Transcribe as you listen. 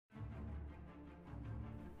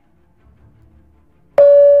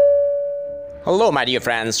Hello my dear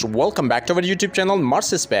friends, welcome back to our YouTube channel Mars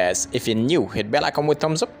Space. If you're new, hit bell icon with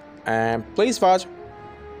thumbs up and please watch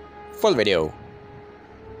full video.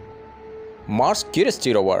 Mars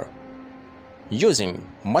Curiosity Rover using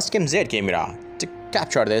Muskim Z camera to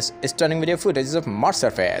capture this stunning video footage of Mars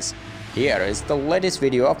surface. Here is the latest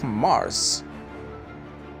video of Mars.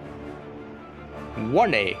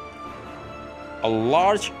 One day, a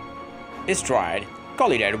large asteroid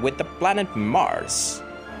collided with the planet Mars,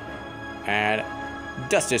 and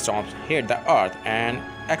dust storms hit the Earth and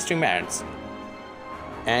extremities.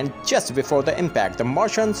 And just before the impact, the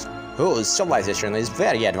Martians, whose civilization is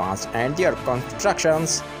very advanced and their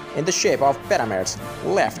constructions in the shape of pyramids,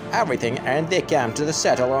 left everything and they came to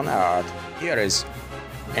settle on Earth. Here is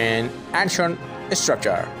an ancient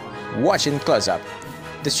structure. Watch in close-up.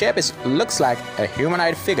 The shape looks like a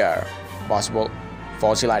humanoid figure. Possible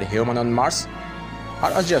fossilized human on Mars,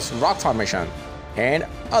 or just rock formation. And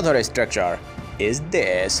other structure is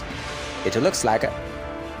this. It looks like a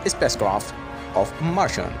spacecraft of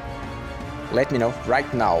Martian. Let me know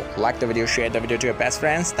right now. Like the video, share the video to your best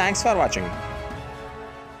friends. Thanks for watching.